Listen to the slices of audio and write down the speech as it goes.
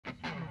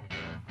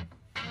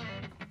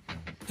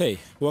Hey,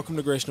 welcome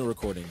to Grace Note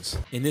Recordings.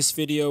 In this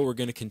video, we're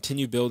going to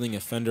continue building a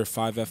Fender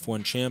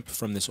 5F1 Champ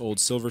from this old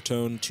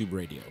Silvertone tube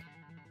radio.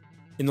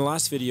 In the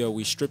last video,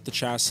 we stripped the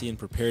chassis and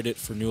prepared it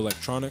for new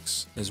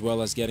electronics, as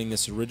well as getting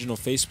this original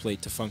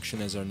faceplate to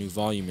function as our new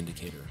volume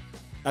indicator.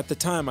 At the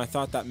time, I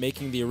thought that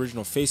making the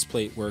original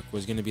faceplate work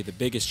was going to be the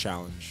biggest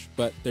challenge,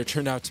 but there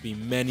turned out to be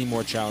many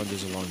more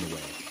challenges along the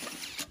way.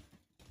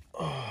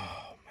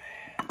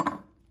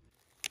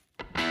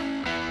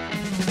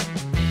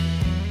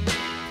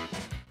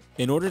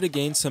 In order to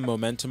gain some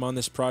momentum on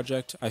this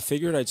project, I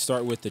figured I'd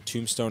start with the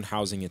tombstone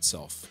housing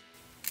itself.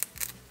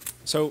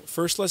 So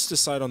first let's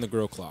decide on the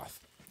grill cloth.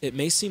 It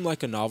may seem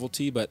like a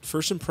novelty, but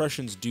first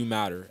impressions do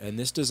matter, and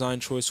this design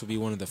choice will be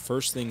one of the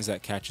first things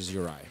that catches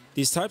your eye.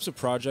 These types of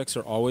projects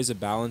are always a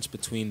balance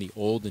between the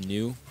old and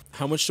new.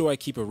 How much do I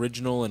keep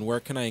original, and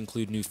where can I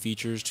include new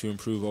features to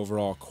improve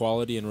overall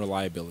quality and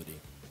reliability?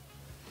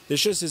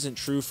 This just isn't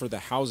true for the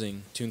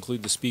housing to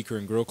include the speaker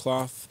and grill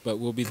cloth, but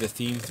will be the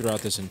theme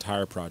throughout this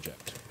entire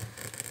project.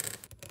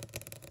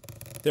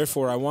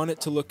 Therefore, I want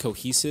it to look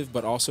cohesive,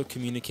 but also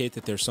communicate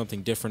that there's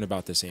something different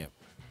about this amp.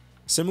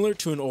 Similar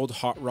to an old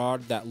hot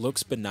rod that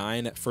looks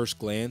benign at first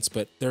glance,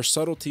 but there are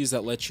subtleties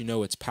that let you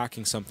know it's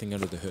packing something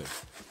under the hood.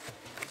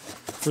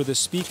 For the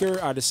speaker,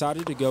 I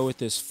decided to go with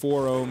this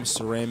 4-ohm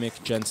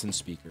ceramic Jensen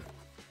speaker.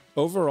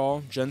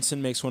 Overall,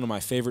 Jensen makes one of my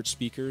favorite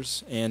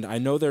speakers, and I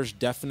know there's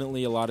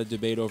definitely a lot of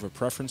debate over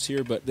preference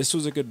here, but this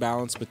was a good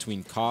balance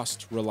between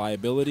cost,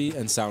 reliability,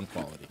 and sound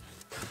quality.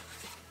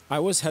 I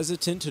was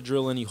hesitant to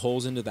drill any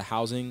holes into the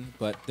housing,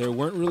 but there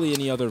weren't really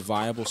any other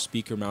viable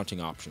speaker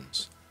mounting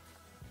options.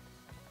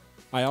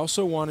 I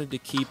also wanted to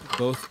keep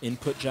both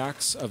input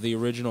jacks of the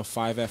original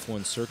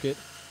 5F1 circuit,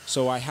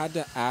 so I had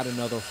to add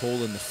another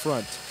hole in the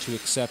front to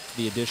accept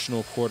the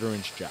additional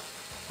 1/4-inch jack.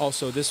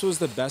 Also, this was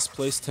the best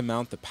place to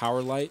mount the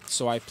power light,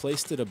 so I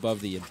placed it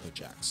above the input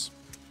jacks.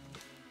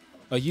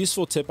 A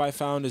useful tip I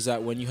found is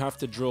that when you have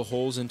to drill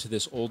holes into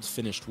this old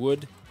finished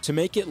wood, to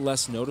make it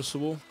less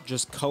noticeable,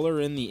 just color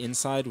in the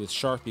inside with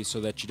Sharpie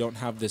so that you don't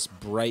have this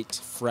bright,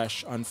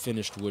 fresh,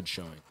 unfinished wood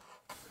showing.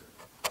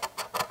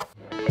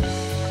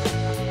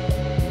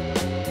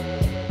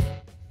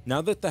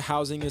 Now that the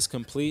housing is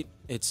complete,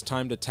 it's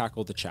time to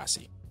tackle the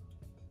chassis.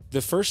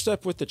 The first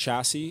step with the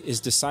chassis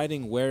is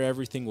deciding where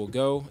everything will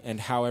go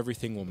and how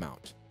everything will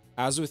mount.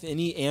 As with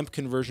any amp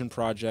conversion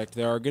project,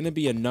 there are going to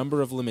be a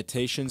number of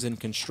limitations and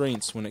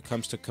constraints when it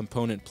comes to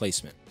component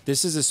placement.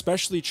 This is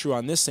especially true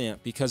on this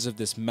amp because of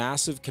this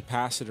massive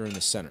capacitor in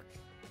the center,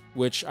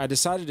 which I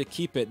decided to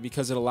keep it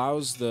because it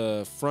allows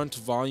the front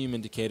volume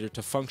indicator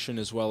to function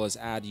as well as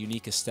add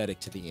unique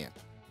aesthetic to the amp.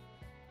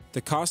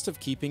 The cost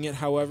of keeping it,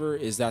 however,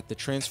 is that the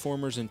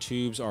transformers and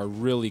tubes are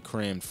really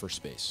crammed for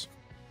space.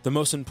 The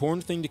most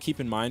important thing to keep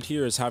in mind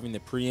here is having the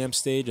preamp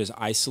stage as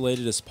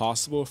isolated as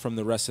possible from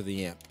the rest of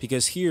the amp,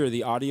 because here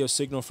the audio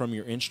signal from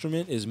your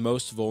instrument is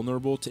most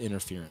vulnerable to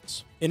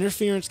interference.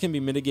 Interference can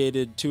be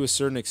mitigated to a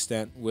certain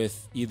extent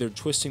with either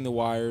twisting the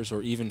wires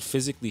or even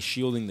physically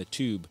shielding the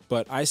tube,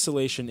 but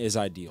isolation is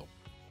ideal.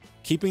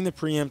 Keeping the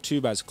preamp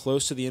tube as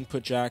close to the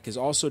input jack is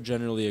also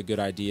generally a good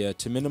idea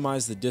to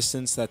minimize the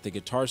distance that the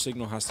guitar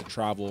signal has to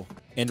travel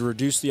and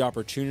reduce the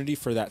opportunity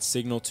for that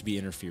signal to be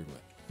interfered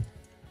with.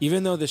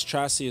 Even though this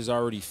chassis is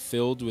already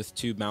filled with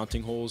tube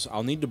mounting holes,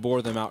 I'll need to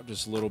bore them out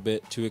just a little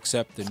bit to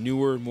accept the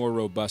newer, more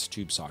robust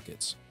tube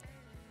sockets.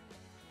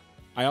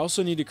 I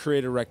also need to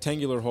create a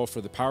rectangular hole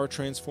for the power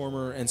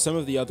transformer and some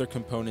of the other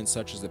components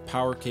such as the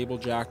power cable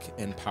jack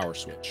and power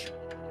switch.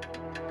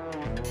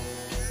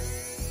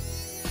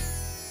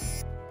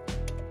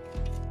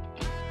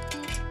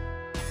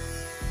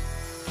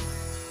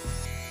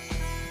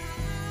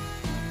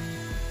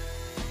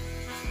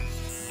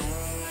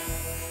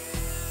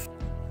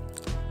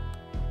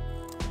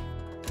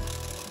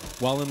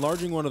 While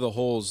enlarging one of the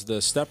holes,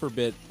 the stepper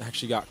bit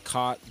actually got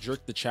caught,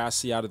 jerked the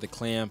chassis out of the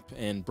clamp,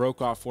 and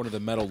broke off one of the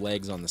metal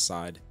legs on the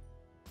side.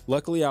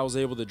 Luckily, I was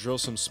able to drill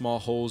some small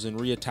holes and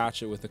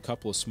reattach it with a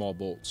couple of small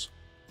bolts.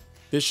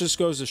 This just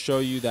goes to show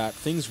you that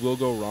things will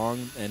go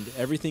wrong and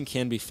everything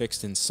can be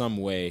fixed in some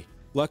way.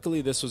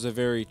 Luckily, this was a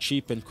very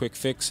cheap and quick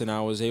fix and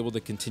I was able to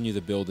continue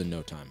the build in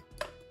no time.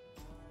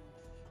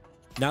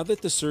 Now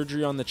that the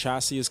surgery on the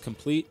chassis is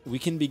complete, we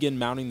can begin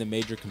mounting the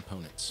major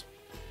components.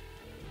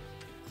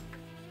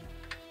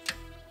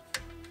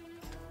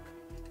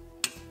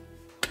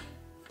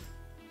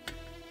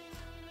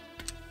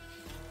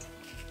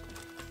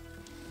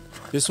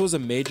 This was a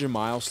major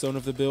milestone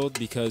of the build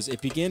because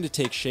it began to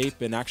take shape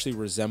and actually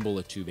resemble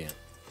a tube amp.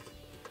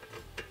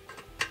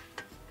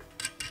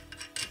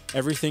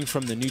 Everything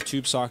from the new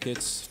tube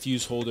sockets,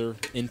 fuse holder,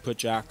 input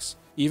jacks,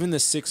 even the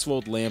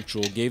 6-volt lamp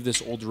jewel gave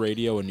this old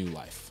radio a new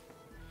life.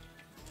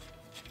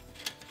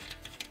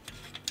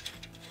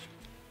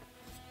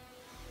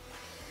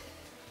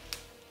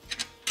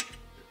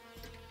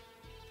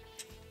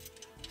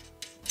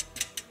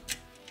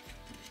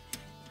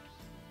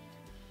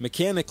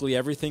 Mechanically,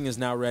 everything is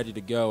now ready to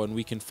go and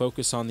we can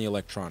focus on the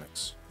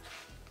electronics.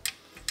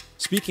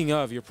 Speaking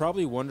of, you're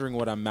probably wondering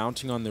what I'm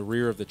mounting on the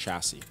rear of the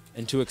chassis,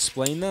 and to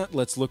explain that,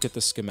 let's look at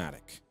the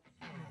schematic.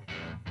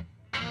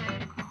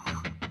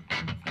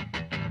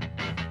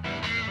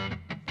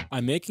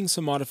 I'm making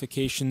some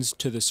modifications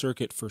to the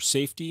circuit for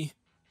safety,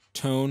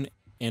 tone,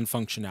 and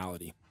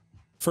functionality.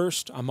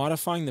 First, I'm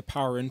modifying the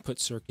power input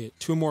circuit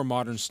to a more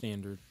modern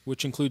standard,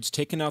 which includes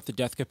taking out the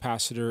depth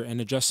capacitor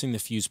and adjusting the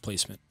fuse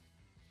placement.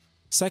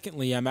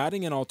 Secondly, I'm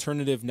adding an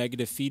alternative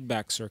negative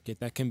feedback circuit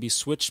that can be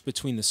switched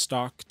between the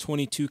stock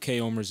 22K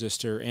ohm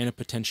resistor and a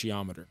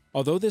potentiometer.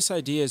 Although this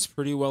idea is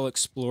pretty well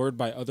explored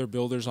by other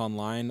builders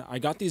online, I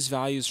got these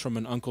values from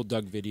an Uncle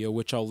Doug video,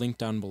 which I'll link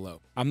down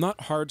below. I'm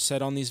not hard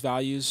set on these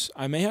values.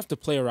 I may have to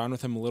play around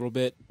with them a little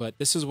bit, but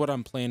this is what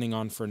I'm planning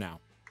on for now.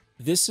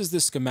 This is the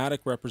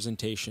schematic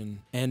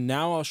representation, and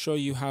now I'll show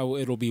you how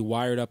it'll be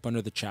wired up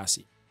under the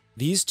chassis.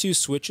 These two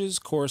switches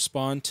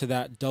correspond to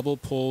that double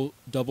pull,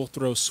 double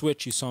throw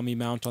switch you saw me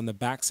mount on the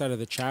back side of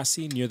the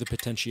chassis near the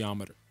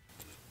potentiometer.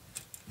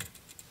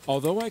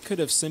 Although I could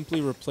have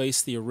simply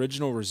replaced the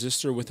original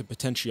resistor with a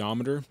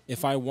potentiometer,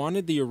 if I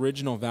wanted the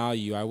original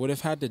value, I would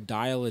have had to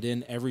dial it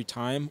in every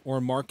time or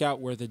mark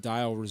out where the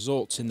dial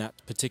results in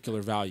that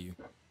particular value.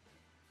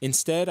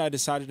 Instead, I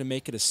decided to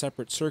make it a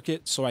separate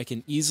circuit so I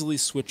can easily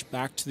switch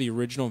back to the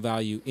original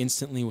value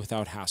instantly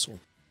without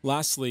hassle.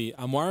 Lastly,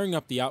 I'm wiring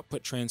up the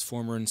output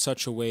transformer in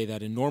such a way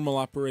that in normal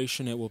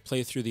operation it will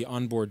play through the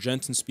onboard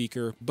Jensen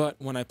speaker, but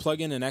when I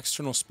plug in an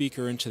external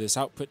speaker into this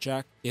output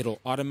jack, it'll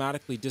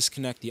automatically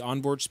disconnect the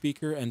onboard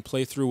speaker and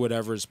play through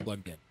whatever is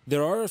plugged in.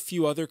 There are a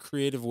few other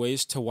creative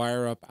ways to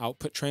wire up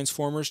output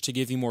transformers to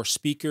give you more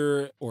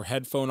speaker or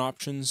headphone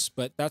options,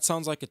 but that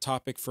sounds like a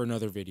topic for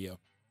another video.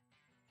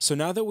 So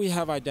now that we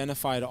have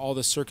identified all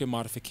the circuit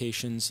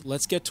modifications,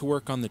 let's get to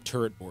work on the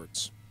turret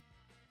boards.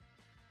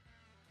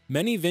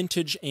 Many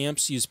vintage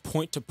amps use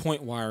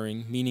point-to-point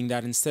wiring, meaning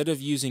that instead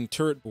of using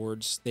turret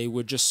boards, they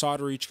would just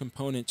solder each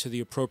component to the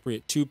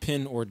appropriate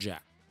 2-pin or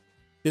jack.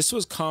 This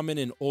was common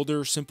in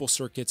older, simple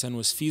circuits and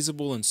was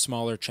feasible in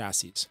smaller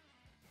chassis.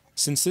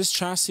 Since this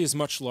chassis is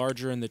much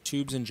larger and the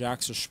tubes and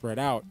jacks are spread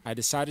out, I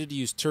decided to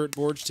use turret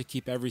boards to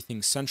keep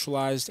everything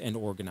centralized and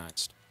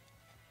organized.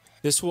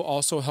 This will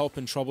also help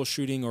in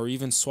troubleshooting or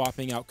even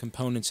swapping out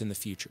components in the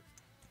future.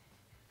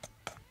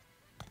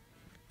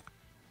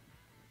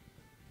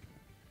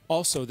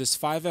 Also, this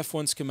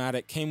 5F1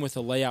 schematic came with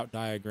a layout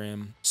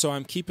diagram, so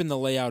I'm keeping the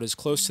layout as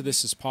close to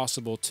this as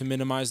possible to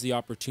minimize the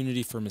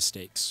opportunity for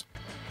mistakes.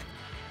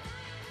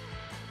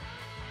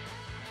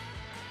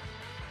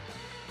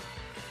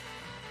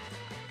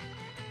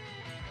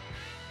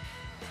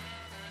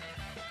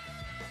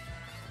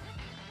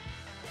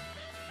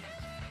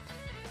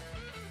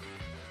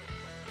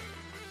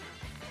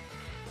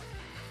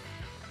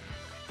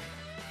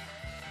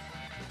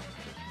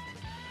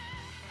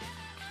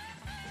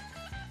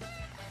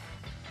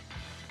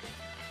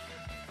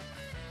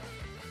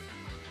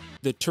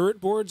 The turret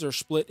boards are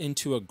split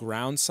into a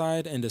ground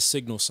side and a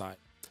signal side.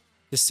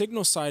 The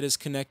signal side is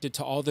connected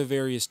to all the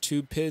various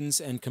tube pins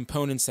and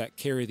components that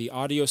carry the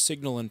audio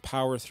signal and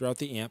power throughout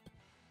the amp,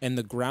 and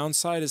the ground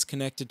side is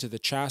connected to the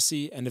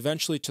chassis and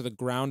eventually to the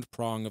ground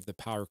prong of the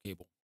power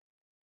cable.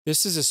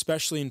 This is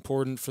especially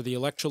important for the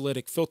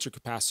electrolytic filter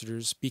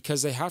capacitors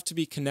because they have to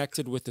be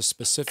connected with a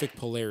specific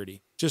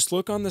polarity. Just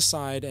look on the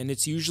side and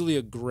it's usually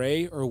a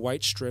gray or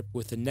white strip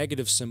with a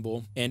negative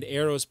symbol and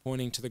arrows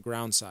pointing to the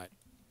ground side.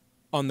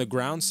 On the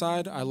ground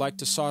side, I like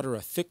to solder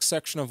a thick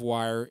section of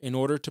wire in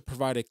order to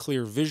provide a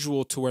clear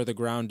visual to where the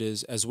ground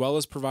is, as well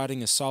as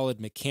providing a solid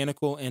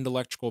mechanical and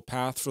electrical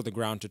path for the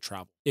ground to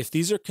travel. If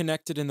these are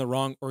connected in the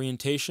wrong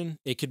orientation,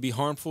 it could be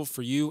harmful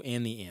for you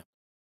and the amp.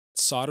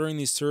 Soldering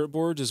these turret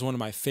boards is one of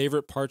my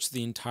favorite parts of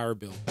the entire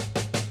build.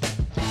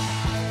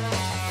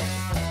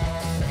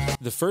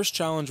 The first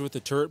challenge with the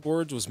turret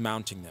boards was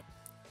mounting them.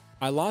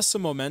 I lost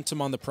some momentum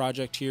on the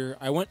project here.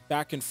 I went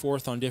back and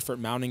forth on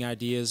different mounting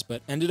ideas,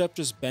 but ended up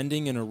just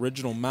bending an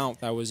original mount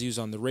that was used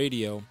on the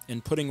radio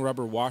and putting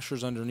rubber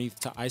washers underneath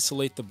to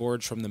isolate the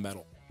boards from the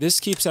metal.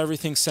 This keeps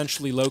everything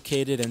centrally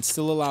located and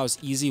still allows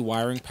easy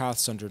wiring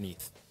paths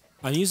underneath.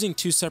 I'm using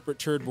two separate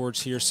turret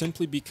boards here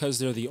simply because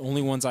they're the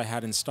only ones I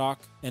had in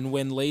stock, and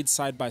when laid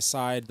side by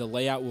side, the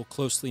layout will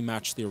closely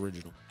match the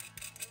original.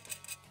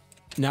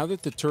 Now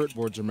that the turret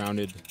boards are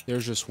mounted,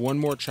 there's just one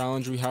more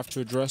challenge we have to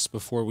address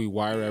before we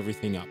wire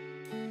everything up.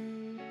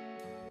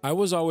 I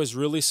was always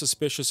really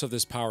suspicious of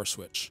this power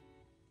switch.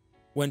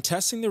 When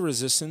testing the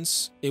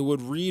resistance, it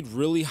would read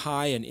really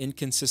high and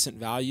inconsistent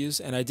values,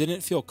 and I didn't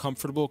feel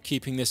comfortable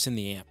keeping this in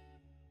the amp.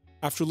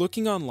 After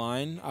looking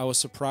online, I was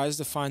surprised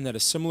to find that a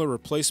similar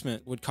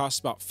replacement would cost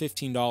about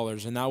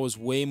 $15, and that was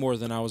way more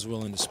than I was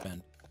willing to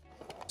spend.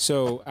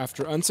 So,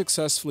 after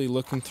unsuccessfully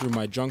looking through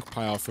my junk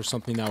pile for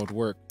something that would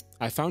work,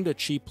 I found a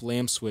cheap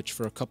lamp switch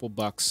for a couple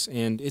bucks,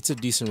 and it's a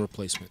decent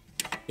replacement.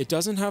 It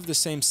doesn't have the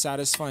same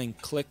satisfying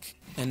click,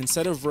 and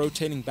instead of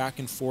rotating back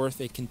and forth,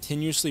 it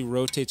continuously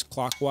rotates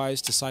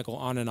clockwise to cycle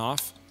on and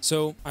off.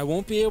 So I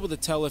won't be able to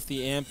tell if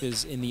the amp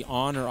is in the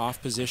on or off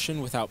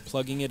position without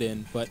plugging it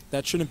in, but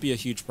that shouldn't be a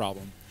huge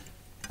problem.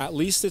 At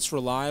least it's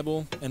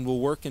reliable and will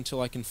work until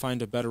I can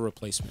find a better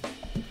replacement.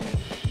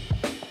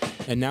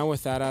 And now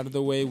with that out of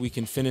the way, we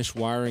can finish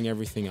wiring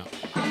everything up.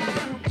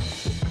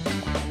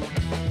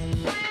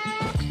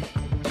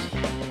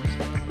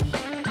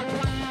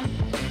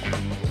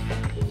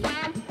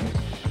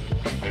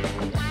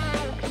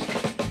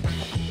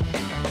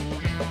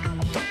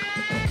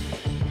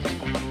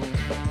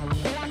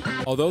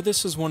 Although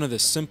this is one of the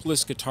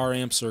simplest guitar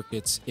amp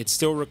circuits, it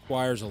still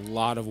requires a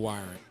lot of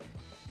wiring.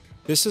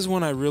 This is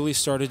when I really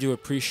started to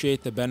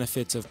appreciate the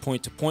benefits of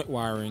point-to-point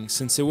wiring,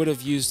 since it would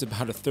have used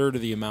about a third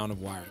of the amount of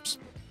wires.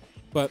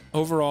 But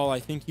overall, I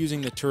think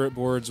using the turret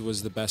boards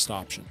was the best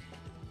option.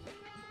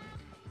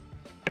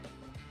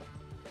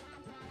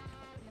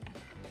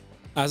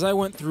 As I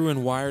went through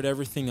and wired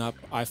everything up,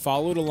 I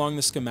followed along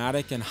the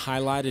schematic and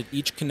highlighted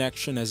each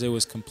connection as it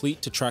was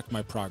complete to track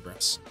my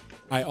progress.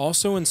 I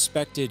also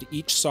inspected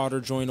each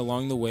solder joint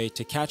along the way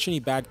to catch any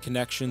bad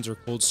connections or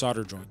cold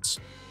solder joints.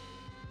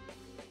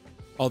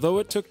 Although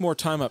it took more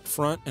time up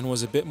front and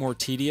was a bit more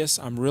tedious,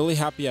 I'm really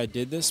happy I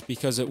did this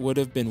because it would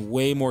have been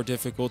way more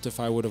difficult if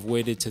I would have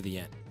waited to the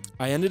end.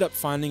 I ended up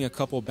finding a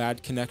couple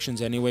bad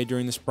connections anyway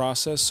during this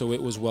process, so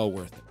it was well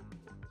worth it.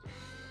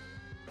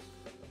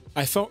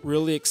 I felt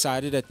really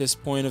excited at this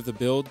point of the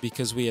build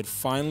because we had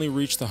finally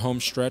reached the home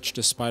stretch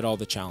despite all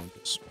the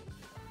challenges.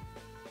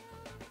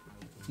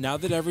 Now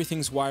that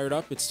everything's wired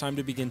up, it's time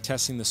to begin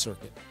testing the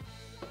circuit.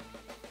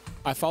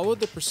 I followed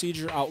the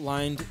procedure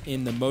outlined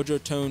in the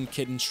Silvertone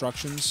kit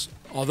instructions.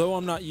 Although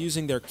I'm not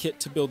using their kit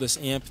to build this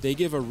amp, they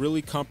give a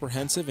really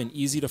comprehensive and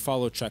easy to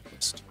follow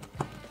checklist.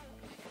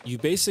 You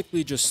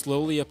basically just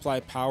slowly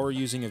apply power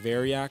using a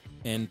variac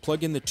and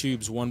plug in the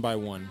tubes one by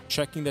one,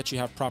 checking that you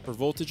have proper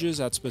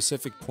voltages at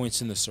specific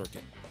points in the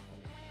circuit.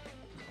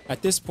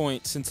 At this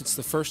point, since it's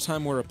the first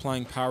time we're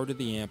applying power to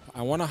the amp,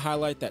 I want to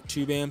highlight that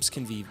tube amps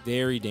can be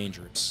very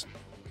dangerous.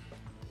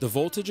 The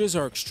voltages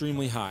are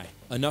extremely high,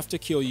 enough to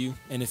kill you,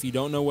 and if you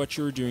don't know what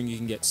you're doing, you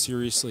can get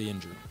seriously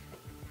injured.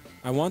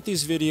 I want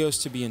these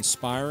videos to be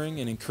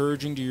inspiring and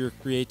encouraging to your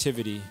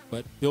creativity,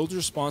 but build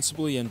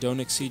responsibly and don't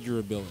exceed your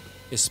ability,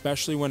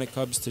 especially when it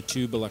comes to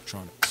tube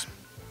electronics.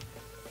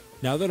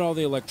 Now that all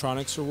the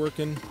electronics are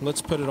working,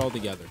 let's put it all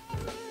together.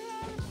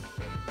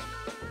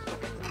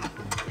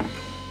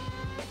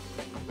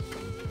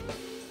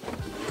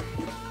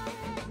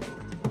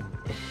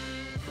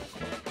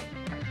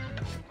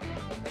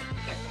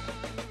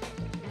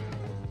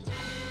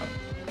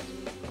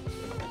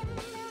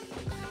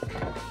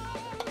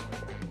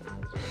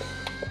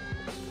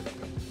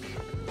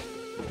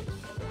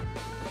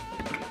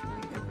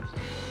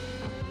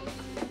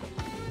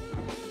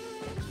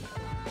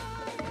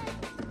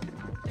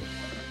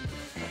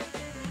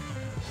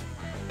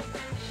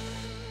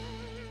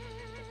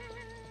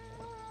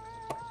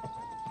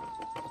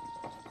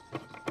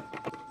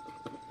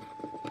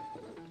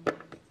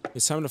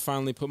 It's time to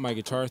finally put my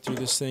guitar through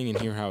this thing and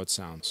hear how it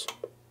sounds.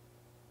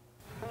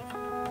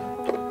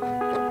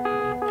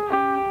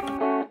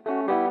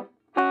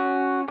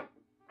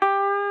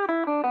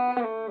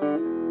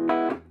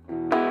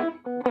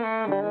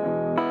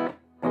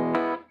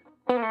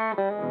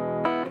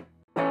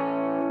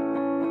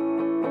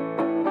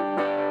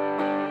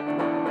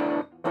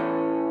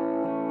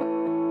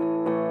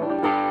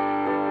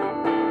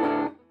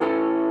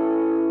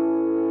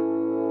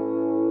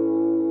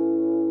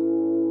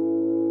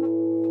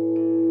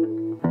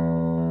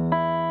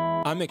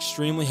 I'm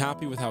extremely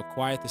happy with how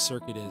quiet the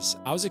circuit is.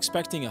 I was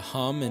expecting a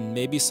hum and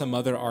maybe some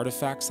other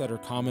artifacts that are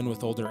common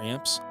with older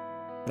amps,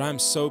 but I'm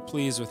so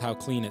pleased with how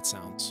clean it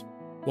sounds.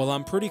 While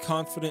I'm pretty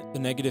confident the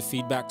negative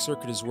feedback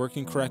circuit is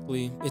working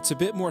correctly, it's a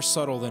bit more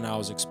subtle than I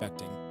was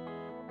expecting.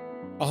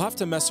 I'll have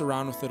to mess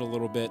around with it a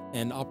little bit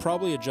and I'll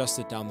probably adjust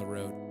it down the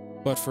road.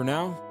 But for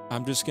now,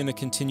 I'm just going to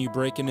continue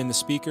breaking in the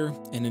speaker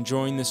and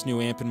enjoying this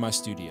new amp in my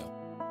studio.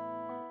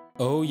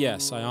 Oh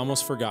yes, I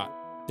almost forgot.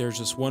 There's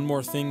just one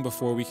more thing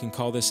before we can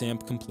call this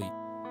amp complete.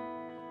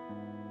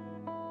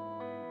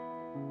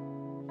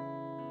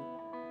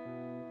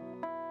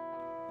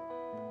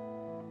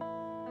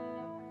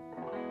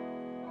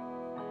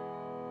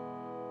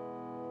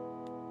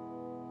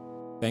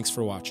 Thanks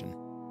for watching.